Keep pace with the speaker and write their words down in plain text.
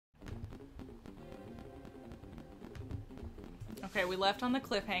Okay, we left on the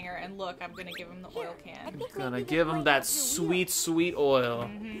cliffhanger, and look, I'm gonna give him the oil can. Gonna give him that sweet, sweet oil.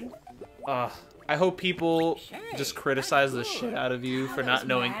 I hope people just criticize the shit out of you for not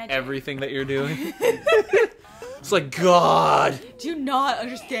knowing everything that you're doing. It's like, God! Do you not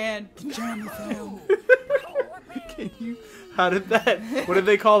understand pajama film? Can you... How did that... What did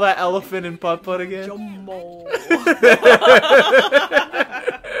they call that elephant in Putt-Putt again? Jumbo.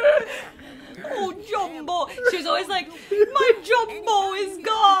 Oh, Jumbo. She was always like, my Jumbo is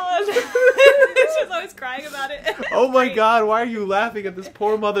gone. She was always crying about it. Oh my God, why are you laughing at this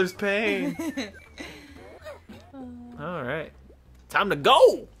poor mother's pain? Alright. Time to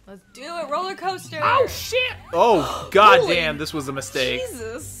go! Let's do it, roller coaster. Oh, shit! Oh, God damn, this was a mistake.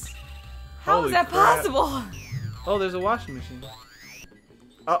 Jesus. How is Holy that crap. possible? Oh, there's a washing machine.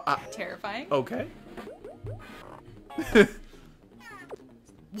 Terrifying. Okay.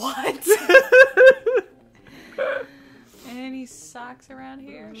 What? Any socks around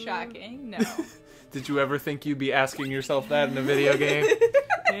here? Shocking. No. Did you ever think you'd be asking yourself that in a video game?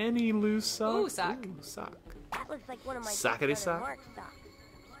 Any loose socks? Ooh, sock. Ooh, sock. That looks like one of my Sockety brother sock. Mark's socks.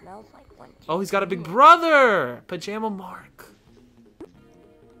 Smells like one. Oh, he's got a big brother! Pajama Mark.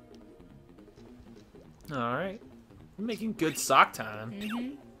 Alright. We're making good sock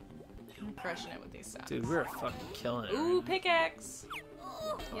time. I'm crushing it with these socks. Dude, we're fucking killing it. Ooh, pickaxe.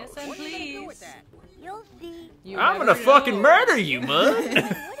 Yes, and What are you gonna do with please. that? You'll see. You I'm never gonna fucking know. murder you,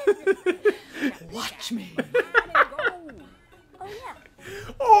 man! Watch me. Oh yeah.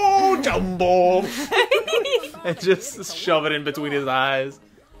 Oh, Jumbo! And just shove it in between his eyes.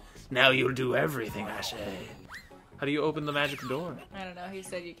 Now you'll do everything I say. How do you open the magic door? I don't know. He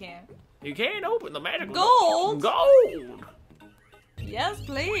said you can't. You can't open the magic Gold? door. Gold! Yes,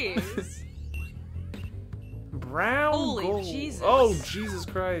 please. Brown Holy gold. Jesus. Oh, Jesus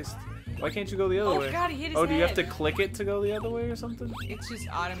Christ. Why can't you go the other Oh, way? God, he hit his Oh, do you have to head. click it to go the other way or something? It's just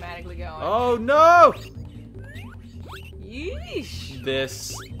automatically going. Oh, no! Yeesh.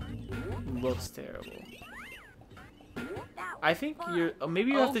 This looks terrible. I think you're... Oh,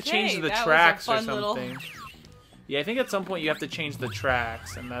 maybe you have to Okay, change the that was a tracks or fun little- something. Yeah, I think at some point you have to change the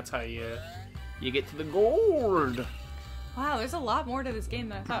tracks, and that's how you get to the gold. Wow, there's a lot more to this game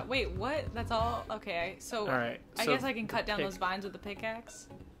than I thought. Wait, what? That's all? Okay, so Alright, I so guess I can cut down pick. those vines with the pickaxe.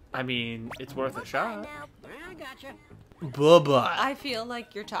 I mean, it's worth a shot. I gotcha. Bye-bye. I feel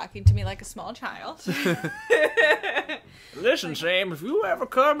like you're talking to me like a small child. Listen, Sam, if you ever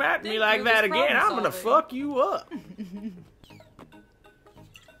come at me Think like through that this again, I'm problem gonna solving. fuck you up.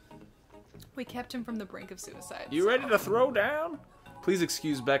 We kept him from the brink of suicide. You ready to throw down? Please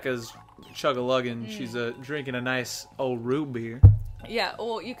excuse Becca's chug-a-lugging. She's drinking a nice old root beer. Yeah,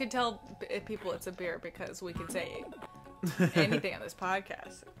 well, you can tell people it's a beer because we can say anything on this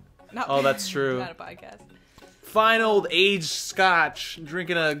podcast. Not, Oh, that's true. Not a podcast. Fine old aged scotch,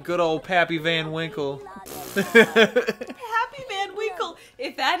 drinking a good old Pappy Van Winkle. Happy Van Winkle.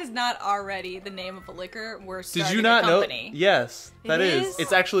 If that is not already the name of a liquor, we're starting Did you not a know? company. Yes, that It is. is?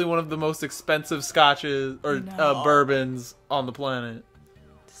 It's actually one of the most expensive scotches or No. bourbons on the planet.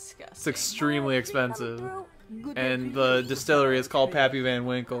 It's Disgusting. extremely expensive. And the distillery is called Pappy Van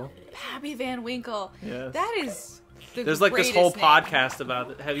Winkle. Happy Van Winkle. Yes. That is the There's like this greatest whole name. podcast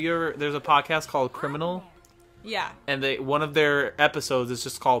about it. Have you ever? There's a podcast called Criminal, Yeah. and one of their episodes is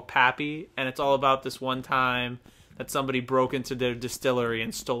just called Pappy, and it's all about this one time that somebody broke into their distillery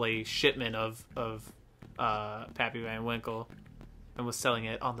and stole a shipment of Pappy Van Winkle, and was selling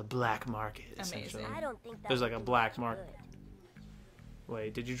it on the black market. Essentially. Amazing. I don't think that There's like a would black be market. good.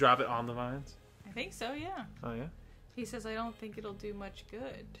 Wait, did you drop it on the vines? I think so, yeah. Oh yeah. He says, I don't think it'll do much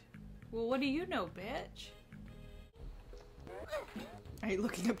good. Well, what do you know, bitch? Are you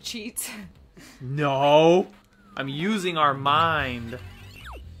looking up cheats? No, I'm using our mind.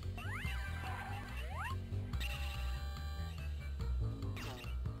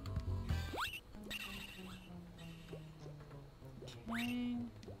 Okay.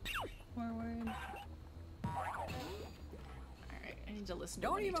 Forward. Alright, I need to listen to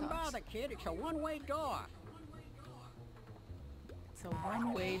Don't when he even talks. bother, kid. It's a one-way door. It's a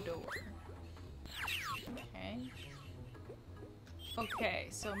one-way door. Okay. Okay,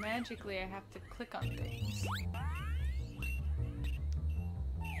 so magically I have to click on things.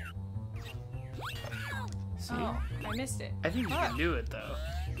 See? Oh, I missed it. I think you Fuck. can do it though.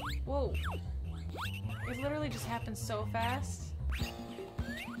 Whoa. It literally just happens so fast.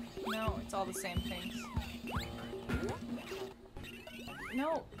 No, it's all the same things.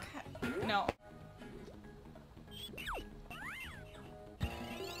 No. God, no.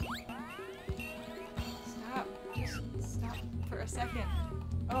 Stop. Just stop for a second.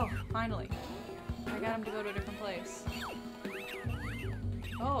 Oh, finally. I got him to go to a different place.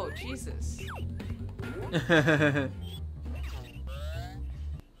 Oh, Jesus. Alright.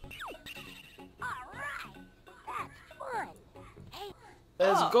 That's fun. Hey,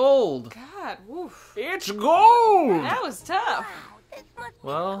 That's Oh. gold. God, woof. It's gold. That was tough. wow, this must be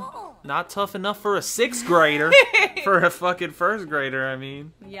Well, cool. not tough enough for a 6th grader. For a fucking 1st grader, I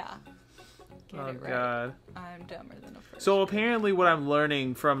mean. Yeah. Get Oh, it right. God. I'm dumber than a first. So apparently what I'm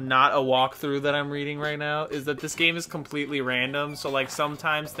learning from not a walkthrough that I'm reading right now is that this game is completely random. So like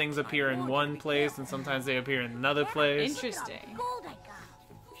sometimes things appear in one place and sometimes they appear in another place. Interesting. Gold I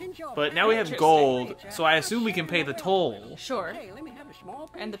got. Since you're But now we have Interesting. gold, so I assume we can pay the toll. Sure. Hey, let me have a small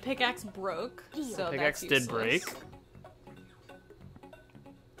piece. And the pickaxe broke, so Pickaxe that's did useless. break.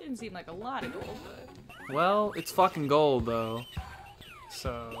 Didn't seem like a lot of gold, but Well, it's fucking gold though.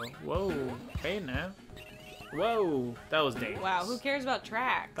 So, whoa, hey now. Whoa, that was dangerous. wow, who cares about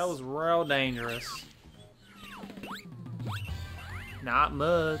tracks? That was real dangerous. Not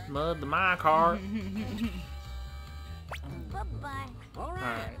mud to my car. Bye-bye. All right.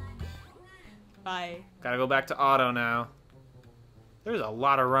 Alright, Bye. gotta go back to auto now. There's a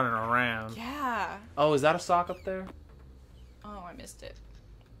lot of running around. Yeah. Oh, is that a sock up there? Oh, I missed it.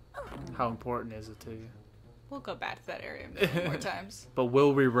 How important is it to you? We'll go back to that area a few more times. But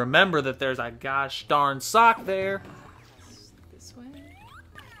will we remember that there's a gosh darn sock there? This way.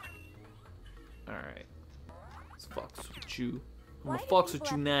 Alright. Let's fucks with you. I'm Why gonna do fucks people with you have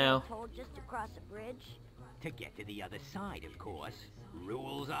to now. go told just to cross a bridge? To get to the other side, of course.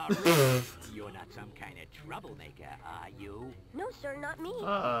 Rules are rules. You're not some kind of troublemaker, are you? No, sir, not me.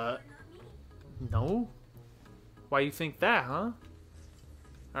 No? Why you think that, huh?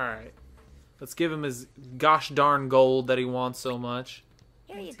 Alright. Let's give him his gosh darn gold that he wants so much.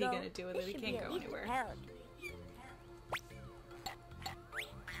 Here you What's he go. gonna do with This it? He should can't be at go least a anywhere. pound.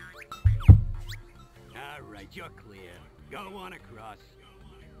 All right, you're clear. Go on across.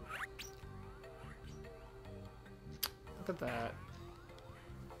 Look at that.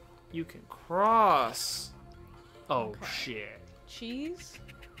 You can cross. Oh, Okay. shit. Cheese?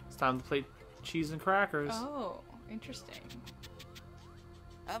 It's time to play cheese and crackers. Oh, interesting.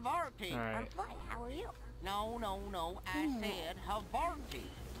 Havarti. I'm Alright. fine. How are you? No, I said Havarti.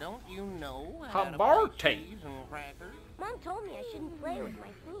 Don't you know Havarti. cheese and crackers? Mom told me I shouldn't play with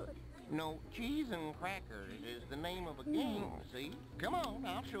my food. No, cheese and crackers is the name of a game, see? Come on,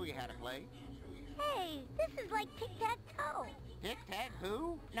 I'll show you how to play. Hey, this is like tic-tac-toe.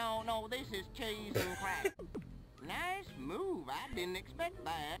 Tic-tac-who? No, this is cheese and crackers. Nice move. I didn't expect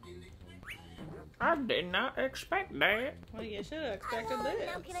that. I did not expect that. Well, you should have expected Hello,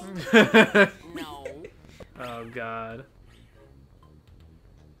 now this. can I... No. Oh, God.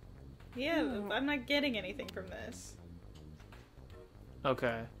 Yeah, I'm not getting anything from this.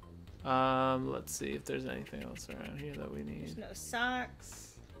 Okay. Let's see if there's anything else around here that we There's need. no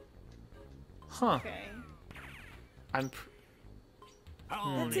socks. Huh. Okay.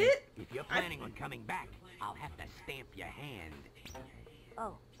 Hold That's it. it? If you're planning on coming back, I'll have to stamp your hand.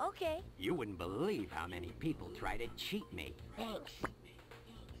 Oh, okay. You wouldn't believe how many people try to cheat me. Thanks.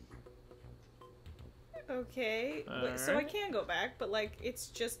 Okay. So I Alright. can go back, but like, it's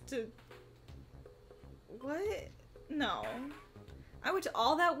just to... What? No. I went to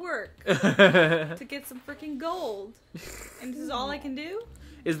all that work to get some freaking gold. And this is all I can do?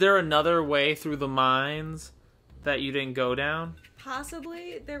 Is there another way through the mines that you didn't go down?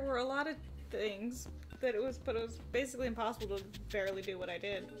 Possibly. There were a lot of things that it was basically impossible to barely do what I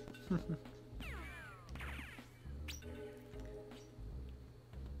did.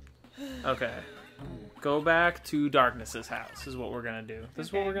 Okay. Go back to Darkness's house is what we're gonna do. This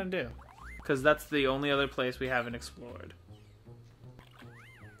is what Okay. we're gonna do. Because that's the only other place we haven't explored.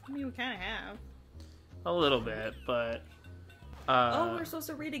 I mean, we kind of have. A little bit, but... Oh, we're supposed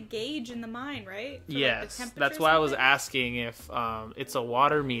to read a gauge in the mine, right? For, like, the yes, temperature that's or why I was something? asking if it's a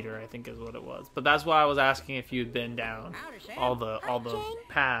water meter, I think is what it was. But that's why I was asking if you'd been down Howdy, Sam. all the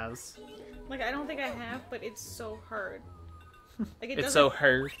paths. Like, I don't think I have, but it's so hard. Like, it It's doesn't... so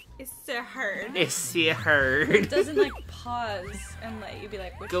hard. It's so hard. It's so hard. It doesn't, like, pause and let you be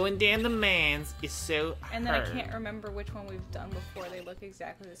like, which... Going down the mines is so And then hard. I can't remember which one we've done before. They look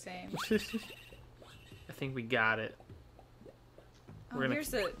exactly the same. I think we got it. Oh, We're gonna- here's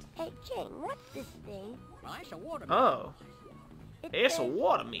the... Hey, Jane, what's this thing? Well, it's a water. Oh, It it's a says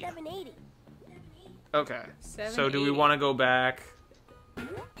water meter. 780. Okay. So do we 780. want to go back?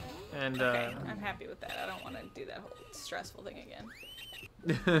 And Okay, I'm happy with that. I don't want to do that whole stressful thing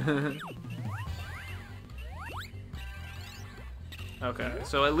again. Okay,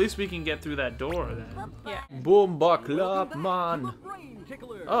 so at least we can get through that door then. Yeah. Boom bucklap man. Brain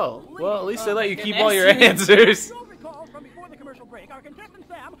tickler. Oh, well at least they Oh let my you keep all your goodness. answers. You'll recall from before the commercial break, like our contestant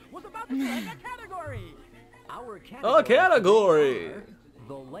Sam was about to select a category. Our A category. are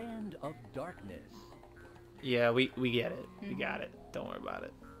the Land of Darkness. Yeah, we get it. We got it. Don't worry about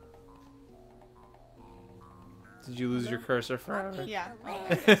it. Did you lose your cursor forever? Yeah.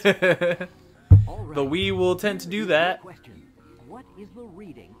 All right. The Wii will tend to do that. Question. What is the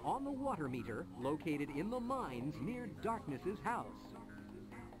reading on the water meter located in the mines near Darkness's house?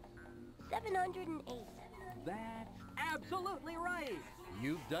 708. That's absolutely right.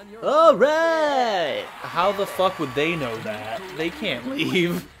 You've done your All right. How the fuck would they know that? They can't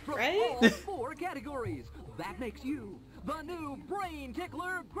leave. For Right? all 4 categories. That makes you the new Brain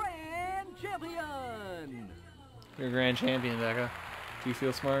Tickler Grand Champion. You're a grand champion, Becca. Do you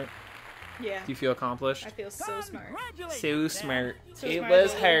feel smart? Yeah. Do you feel accomplished? I feel so smart. Congratulations, So Sam. smart. So It smart.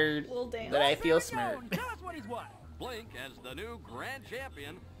 was Little- hard, little dance. but I feel There smart. we go. Tell us what he's what. Blink, as the new grand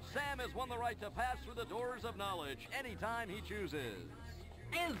champion, Sam has won the right to pass through the doors of knowledge anytime he chooses.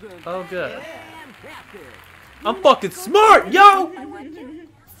 Isn't Oh, good. that fantastic? I'm fucking smart, yo!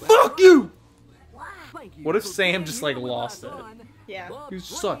 Fuck you! Thank you What if for Sam being just, here like, with lost us it? on Yeah. The You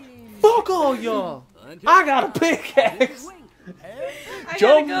suck. Brain Fuck all y'all! I got a pickaxe! I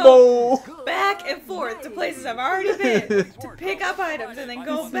gotta go Jumbo! back and forth to places I've already been to pick up items and then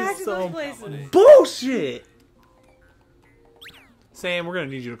go This back is to so those places. Bullshit! Sam, we're gonna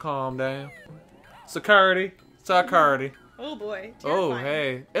need you to calm down. Security. Security. Oh boy. Oh, Terrifying.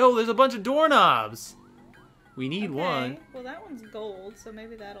 hey. Oh, there's a bunch of doorknobs. We need Okay. one. Well, that one's gold, so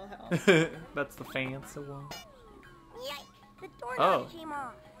maybe that'll help. That's the fancy one. Yikes! The doorknob Oh. came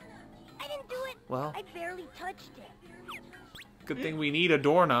off. I didn't do it. Well, I barely touched it. good thing we need a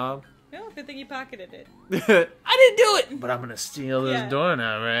doorknob. Well, good thing you pocketed it. I didn't do it! But I'm gonna steal this Yeah.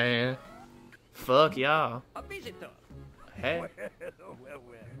 doorknob right here. Fuck y'all. A visitor. Hey. Well,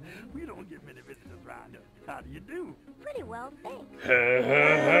 we don't get many visitors around here. How do you do? Pretty well, thanks.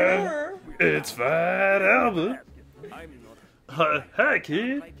 It's Fat Albert. I'm not Hey,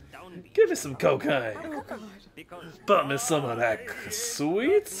 kid. right down Give me some cocaine. Oh god. because Bought me some of that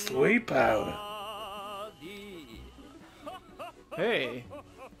sweet, sweet powder. Hey,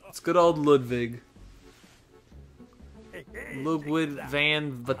 it's good old Ludwig. Ludwig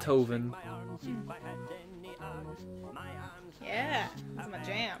van Beethoven. my arms, if I had any arms, my arms. Yeah, that's my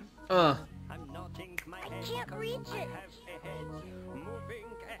jam. I'm nodding my head can't because reach I it. have a head moving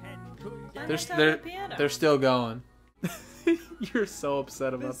ahead to Why They're, not tap they're, the piano? they're still going. You're so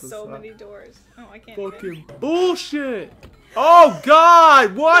upset about There's this so song. many doors. Oh, I can't even. Fucking bullshit! Oh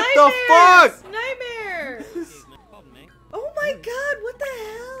God! What the fuck? Nightmares! Pardon me. Oh my god, what the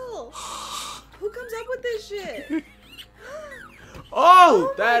hell? Who comes up with this shit?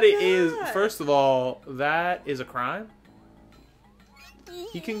 Oh, Oh my that is. God. First of all, that is a crime.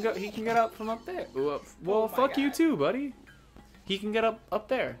 He can go. He can get up from up there. Well, Oh my fuck you God. too, buddy. He can get up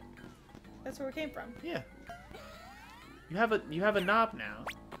there. That's where it came from. Yeah. You have a knob now.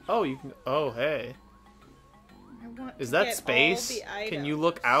 Oh, you can. Oh, hey. I want Is to that get space? all the Can you items.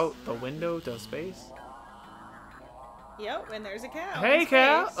 look out the window to space? Yep, and there's a cow. Hey, in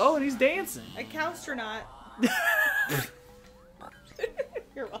cow. space. Oh, and he's dancing. A cowstronaut.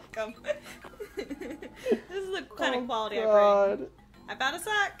 You're welcome. This is the kind of quality I bring. I found a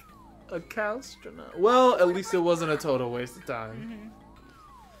sock. A cowstronaut. Well, at least it wasn't a total waste of time.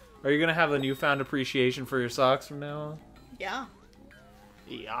 Are you gonna have a newfound appreciation for your socks from now on? Yeah.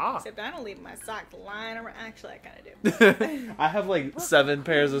 Yeah. Except I don't leave my socks lying around. Actually, I kind of do. I have like 7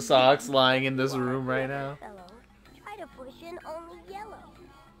 pairs of socks lying in this room right now. Fellow, try to push in only yellow.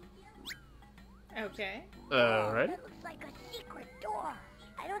 Okay. Alright. That looks like a secret door.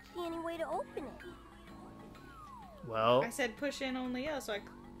 I don't see any way to open it. Well, I said push in only yellow, so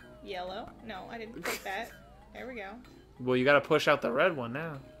yellow. No, I didn't click that. There we go. well, you gotta push out the red one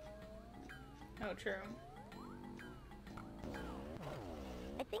now. Oh, true.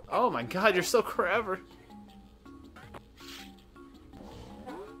 I think Oh my God, you're so clever.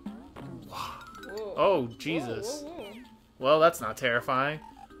 Whoa. Oh Jesus. Whoa, whoa, whoa. Well, that's not terrifying.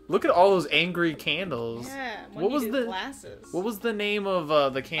 Look at all those angry candles. Yeah. When What you was do the glasses? What was the name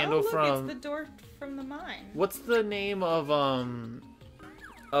of the candle oh, look, from? it's the door from the mine. What's the name of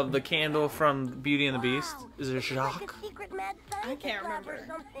the candle from Beauty and the Beast? Is it it's like Jacques? a secret mad scientist can't lab or remember.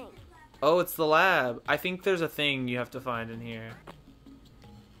 something. Oh, it's the lab. I think there's a thing you have to find in here.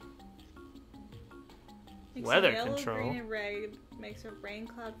 Makes Weather a yellow, control. green, and red. Makes a rain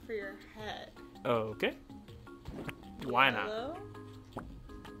cloud for your head. Okay. Why not? Yellow,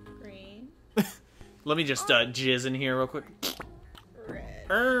 green, Let me just jizz in here real quick. red.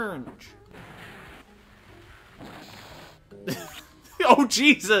 Orange. Oh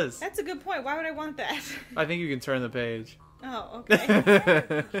Jesus! That's a good point. Why would I want that? I think you can turn the page. Oh, okay.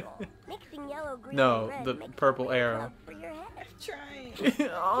 Mixing yellow, green, No, and red the makes purple a great arrow. club for your head. I'm trying.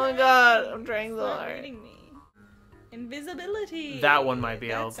 Oh my god, I'm trying so It's not hard. reading me. Invisibility. That one might be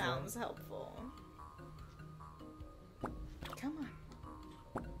that helpful. Sounds helpful. Come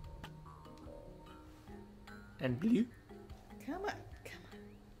on. And blue? Come on.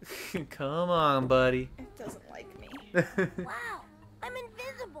 Come on. Come on, buddy. It doesn't like me. Wow, I'm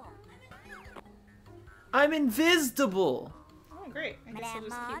invisible. I'm invisible. Oh, great. I guess I'll Madame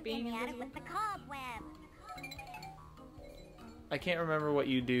just keep Maud being came at it invisible. with the cobweb. I can't remember what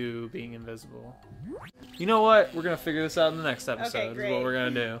you do being invisible. You know what? We're gonna figure this out in the next episode. Okay, Is great. what we're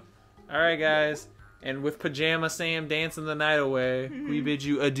gonna do. All right, guys. And with Pajama Sam dancing the night away, we bid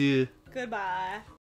you adieu. Goodbye.